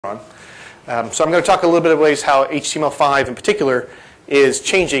So I'm going to talk a little bit of ways how HTML5 in particular is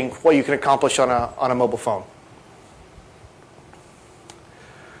changing what you can accomplish on a mobile phone.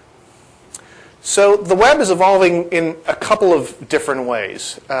 So the web is evolving in a couple of different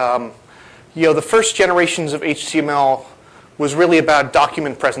ways. The first generations of HTML was really about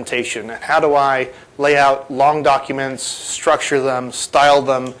document presentation. How do I lay out long documents, structure them, style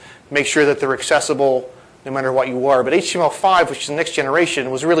them, make sure that they're accessible no matter what you are. But HTML5, which is the next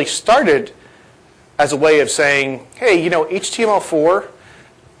generation, was really started as a way of saying, hey, HTML4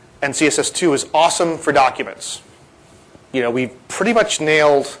 and CSS2 is awesome for documents. We've pretty much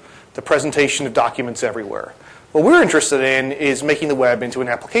nailed the presentation of documents everywhere. What we're interested in is making the web into an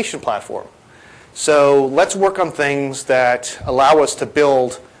application platform. So let's work on things that allow us to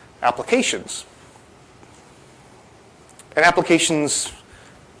build applications. And applications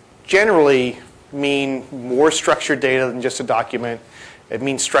generally mean more structured data than just a document. It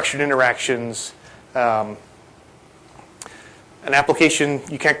means structured interactions. An application,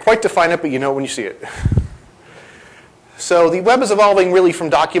 you can't quite define it, but you know it when you see it. So the web is evolving really from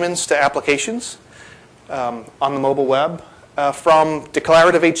documents to applications on the mobile web. From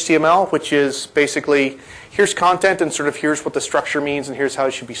declarative HTML, which is basically here's content and sort of here's what the structure means and here's how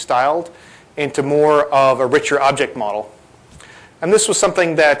it should be styled, into more of a richer object model. And this was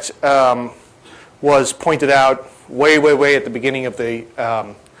something that was pointed out way at the beginning of the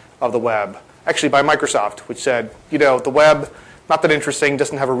web, actually by Microsoft, which said, the web, not that interesting,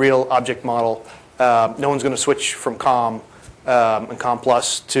 doesn't have a real object model. No one's going to switch from COM and COM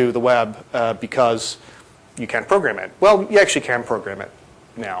Plus to the web because you can't program it. Well, you actually can program it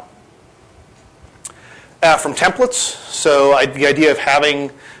now. From templates, so the idea of having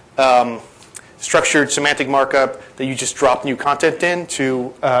structured semantic markup that you just drop new content in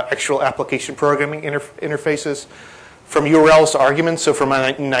to actual application programming interfaces. From URLs to arguments, so from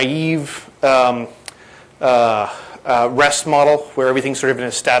a naive REST model where everything's sort of in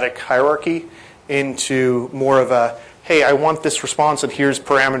a static hierarchy into more of a, hey, I want this response and here's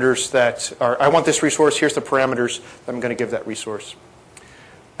parameters that are, I want this resource, here's the parameters that I'm going to give that resource.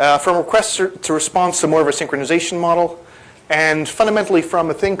 From request to response to more of a synchronization model, and fundamentally from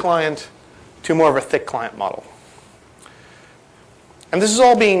a thin client to more of a thick client model. And this is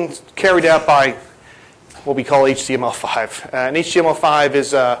all being carried out by what we call HTML5. And HTML5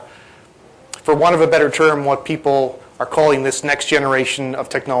 is, for want of a better term, what people are calling this next generation of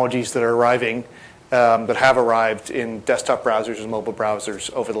technologies that are arriving, that have arrived in desktop browsers and mobile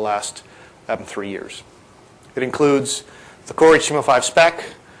browsers over the last 3 years. It includes the core HTML5 spec,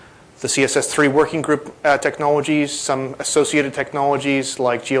 the CSS3 working group technologies, some associated technologies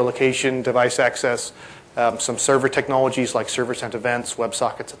like geolocation, device access, some server technologies like server-sent events,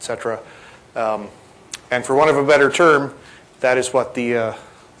 WebSockets, etc. And for want of a better term, that is what the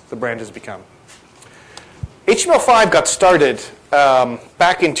brand has become. HTML5 got started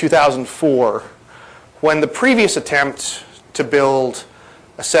back in 2004 when the previous attempt to build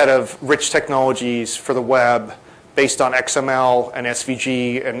a set of rich technologies for the web based on XML and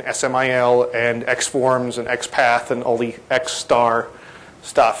SVG and SMIL and XForms and XPath and all the XStar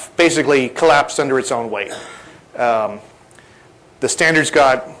stuff basically collapsed under its own weight. The standards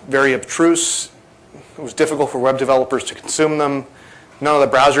got very abstruse. It was difficult for web developers to consume them. None of the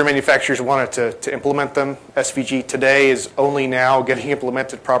browser manufacturers wanted to implement them. SVG today is only now getting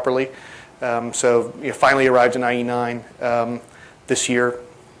implemented properly. So it finally arrived in IE9 this year.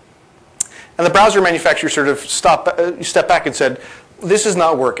 And the browser manufacturers sort of stepped back and said, this is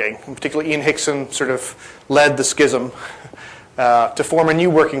not working. And particularly Ian Hickson sort of led the schism to form a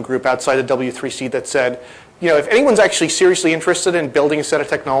new working group outside of W3C that said, if anyone's actually seriously interested in building a set of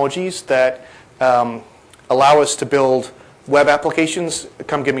technologies that allow us to build web applications,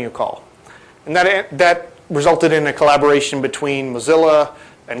 come give me a call. And that resulted in a collaboration between Mozilla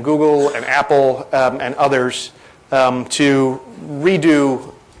and Google and Apple and others to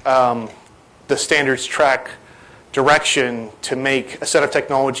redo the standards track direction to make a set of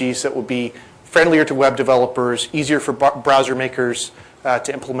technologies that would be friendlier to web developers, easier for browser makers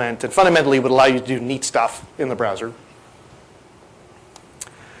to implement, and fundamentally would allow you to do neat stuff in the browser.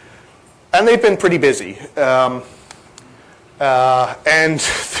 And they've been pretty busy. And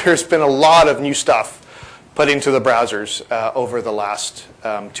there's been a lot of new stuff put into the browsers over the last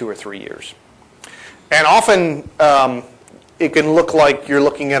 2 or 3 years. And often it can look like you're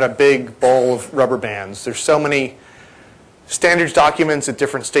looking at a big bowl of rubber bands. There's so many standards documents at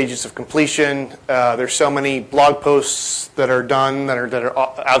different stages of completion. There's so many blog posts that are done that are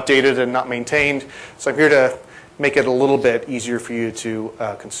outdated and not maintained. So I'm here to make it a little bit easier for you to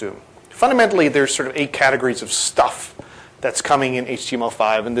consume. Fundamentally, there's sort of 8 categories of stuff that's coming in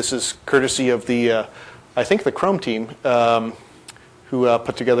HTML5. And this is courtesy of the, I think, the Chrome team who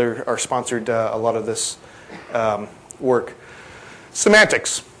put together or sponsored a lot of this work.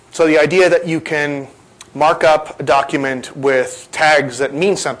 Semantics. So the idea that you can mark up a document with tags that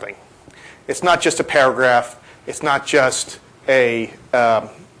mean something. It's not just a paragraph. It's not just a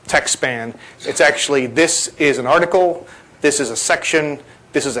text span. It's actually, this is an article, this is a section,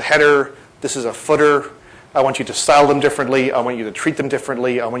 this is a header, this is a footer. I want you to style them differently. I want you to treat them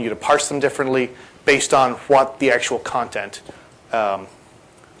differently. I want you to parse them differently based on what the actual content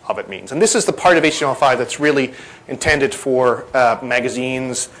of it means. And this is the part of HTML5 that's really intended for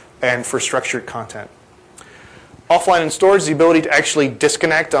magazines and for structured content. Offline and storage, the ability to actually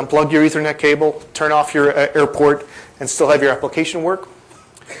disconnect, unplug your Ethernet cable, turn off your airport, and still have your application work.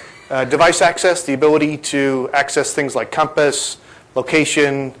 Device access, the ability to access things like compass,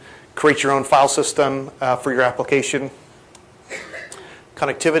 location, create your own file system for your application.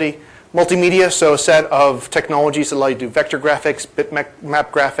 Connectivity. Multimedia, so a set of technologies that allow you to do vector graphics,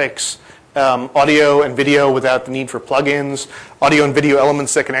 bitmap graphics, audio and video without the need for plugins, audio and video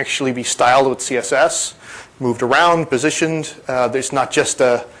elements that can actually be styled with CSS, moved around, positioned. There's not just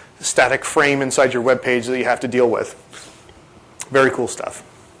a static frame inside your web page that you have to deal with. Very cool stuff.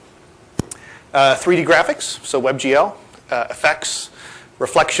 3D graphics, so WebGL, effects,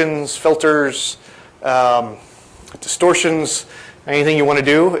 reflections, filters, distortions, anything you want to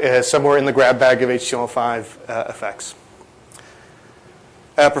do is somewhere in the grab bag of HTML5 effects.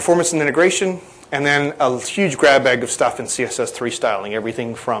 Performance and integration, and then a huge grab bag of stuff in CSS3 styling,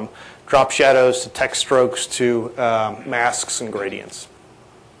 everything from drop shadows to text strokes to masks and gradients.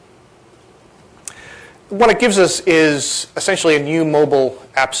 What it gives us is essentially a new mobile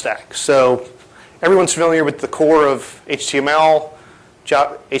app stack. So everyone's familiar with the core of HTML,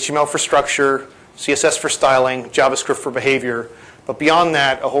 HTML for structure, CSS for styling, JavaScript for behavior, but beyond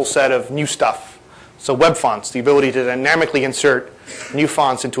that, a whole set of new stuff. So web fonts, the ability to dynamically insert new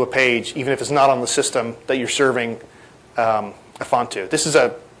fonts into a page, even if it's not on the system that you're serving a font to. This is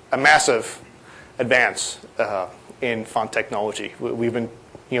a massive advance in font technology. We've been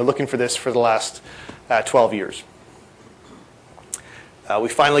looking for this for the last 12 years. We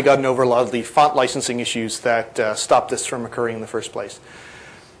finally gotten over a lot of the font licensing issues that stopped this from occurring in the first place.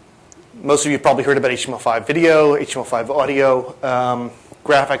 Most of you have probably heard about HTML5 video, HTML5 audio,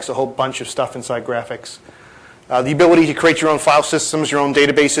 graphics, a whole bunch of stuff inside graphics. The ability to create your own file systems, your own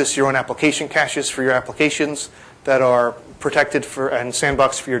databases, your own application caches for your applications that are protected and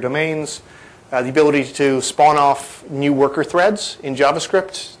sandboxed for your domains. The ability to spawn off new worker threads in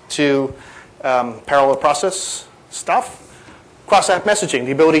JavaScript to parallel process stuff. Cross-app messaging,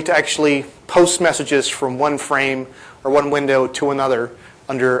 the ability to actually post messages from one frame or one window to another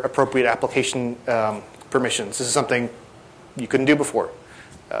under appropriate application permissions. This is something you couldn't do before.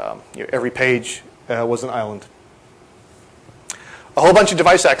 Every page was an island. A whole bunch of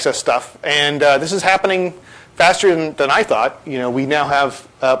device access stuff, and this is happening faster than I thought. We now have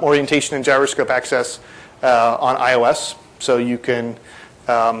orientation and gyroscope access on iOS, so you can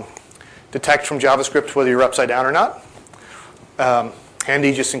detect from JavaScript whether you're upside down or not.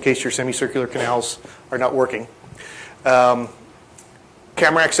 Handy just in case your semicircular canals are not working.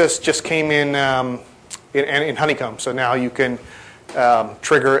 Camera access just came in Honeycomb, so now you can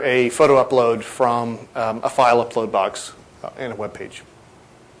trigger a photo upload from a file upload box in a web page.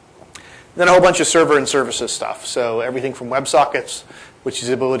 Then a whole bunch of server and services stuff. So everything from WebSockets, which is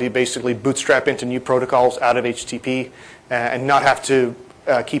the ability to basically bootstrap into new protocols out of HTTP and not have to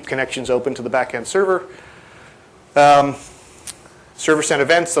keep connections open to the backend server. Server-sent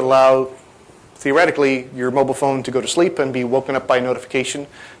events that allow, theoretically, your mobile phone to go to sleep and be woken up by a notification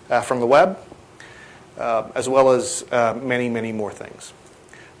from the web, as well as many, many more things.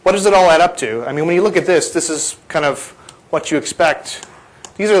 What does it all add up to? I mean, when you look at this, this is kind of what you expect.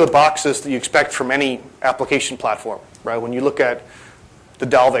 These are the boxes that you expect from any application platform, right? When you look at the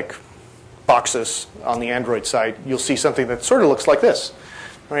Dalvik boxes on the Android side, you'll see something that sort of looks like this.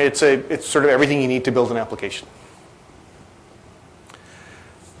 Right? It's sort of everything you need to build an application.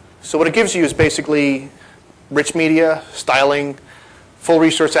 So what it gives you is basically rich media, styling, full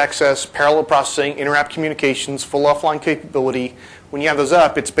resource access, parallel processing, inter-app communications, full offline capability. When you have those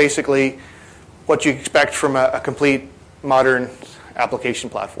up, it's basically what you expect from a complete modern application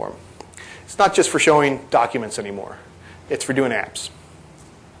platform. It's not just for showing documents anymore. It's for doing apps.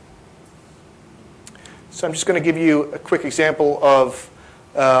 So I'm just going to give you a quick example of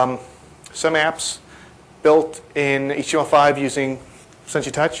some apps built in HTML5 using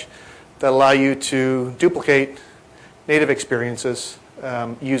Sencha Touch that allow you to duplicate native experiences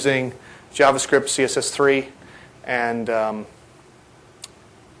using JavaScript, CSS3, and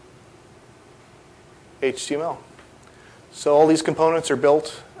HTML. So all these components are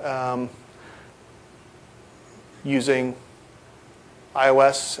built using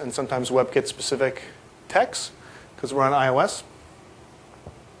iOS and sometimes WebKit specific techs because we're on iOS.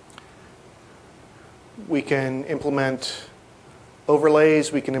 We can implement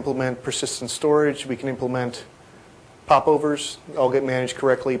overlays, we can implement persistent storage, we can implement popovers, all get managed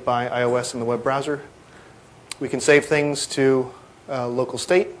correctly by iOS in the web browser. We can save things to local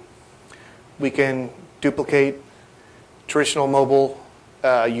state. We can duplicate traditional mobile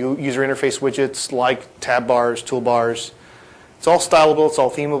user interface widgets like tab bars, toolbars. It's all stylable, it's all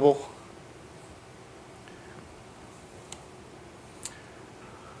themable.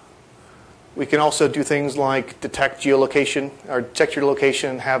 We can also do things like detect geolocation, or detect your location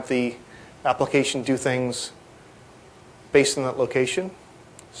and have the application do things based on that location.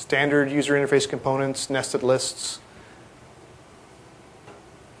 Standard user interface components, nested lists,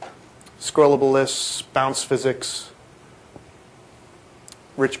 scrollable lists, bounce physics,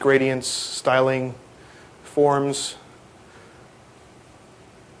 rich gradients, styling, forms.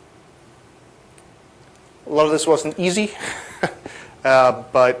 A lot of this wasn't easy,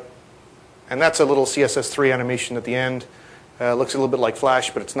 and that's a little CSS3 animation at the end. Looks a little bit like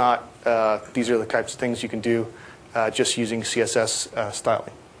Flash, but it's not. These are the types of things you can do just using CSS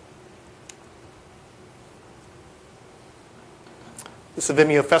styling. This is the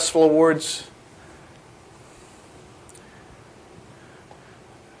Vimeo Festival Awards.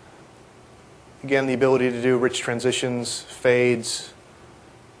 Again, the ability to do rich transitions, fades,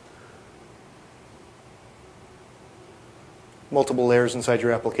 multiple layers inside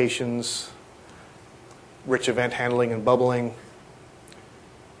your applications, rich event handling and bubbling,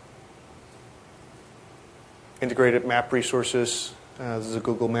 integrated map resources. This is a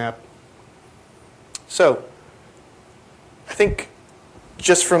Google map. So I think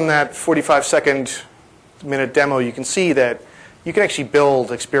just from that 45-minute demo, you can see that you can actually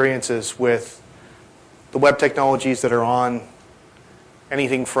build experiences with the web technologies that are on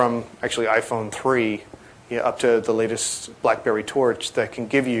anything from actually iPhone 3 up to the latest BlackBerry Torch that can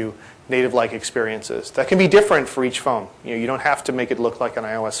give you native-like experiences that can be different for each phone. You don't have to make it look like an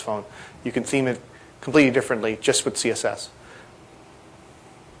iOS phone. You can theme it completely differently just with CSS.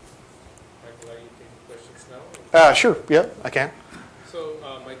 Michael, are you taking questions now? Sure, yeah, I can. So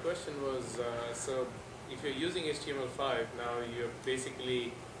my question was, so if you're using HTML5, now you're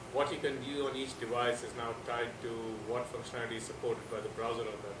basically, what you can do on each device is now tied to what functionality is supported by the browser on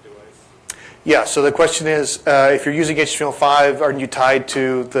that device. Yeah, so the question is, if you're using HTML5, aren't you tied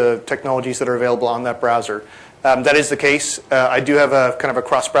to the technologies that are available on that browser? That is the case. I do have a kind of a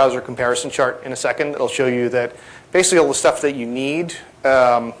cross-browser comparison chart in a second. It'll show you that basically all the stuff that you need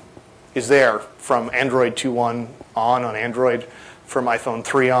is there from Android 2.1 on Android, from iPhone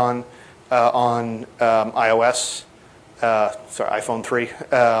 3 on iOS. iPhone 3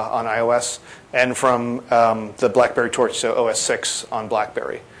 on iOS, and from the BlackBerry Torch, so OS 6 on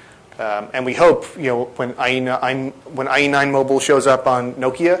BlackBerry. And we hope, when IE9 Mobile shows up on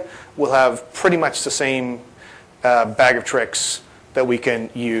Nokia, we'll have pretty much the same bag of tricks that we can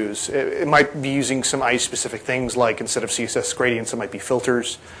use. It might be using some IE-specific things, like instead of CSS gradients, it might be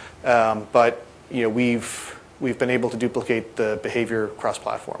filters. But we've been able to duplicate the behavior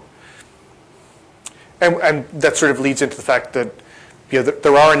cross-platform. And that sort of leads into the fact that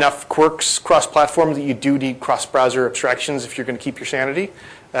there are enough quirks cross-platform that you do need cross-browser abstractions if you're going to keep your sanity.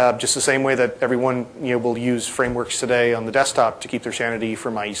 Just the same way that everyone will use frameworks today on the desktop to keep their sanity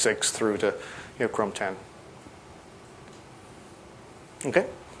from IE6 through to Chrome 10. Okay.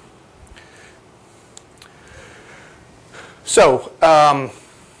 So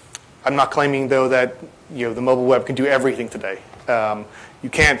I'm not claiming though that the mobile web can do everything today. You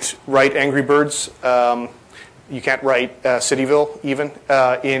can't write Angry Birds. You can't write Cityville even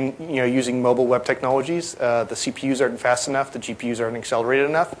in using mobile web technologies. The CPUs aren't fast enough. The GPUs aren't accelerated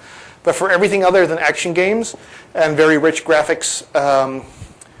enough. But for everything other than action games and very rich graphics,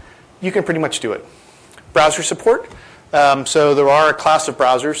 you can pretty much do it. Browser support. So there are a class of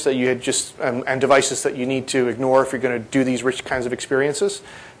browsers that you had just and devices that you need to ignore if you're going to do these rich kinds of experiences.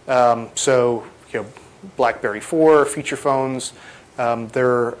 So BlackBerry 4 feature phones.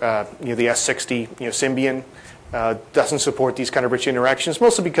 They're the S60 Symbian doesn't support these kind of rich interactions,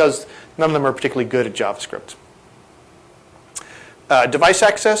 mostly because none of them are particularly good at JavaScript. Device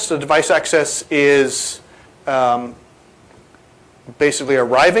access. So device access is basically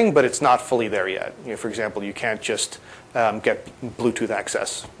arriving, but it's not fully there yet. For example, you can't just get Bluetooth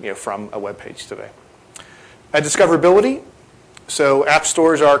access from a web page today. Discoverability. So app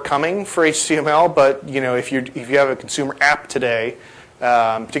stores are coming for HTML, but if you have a consumer app today,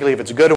 particularly if it's a good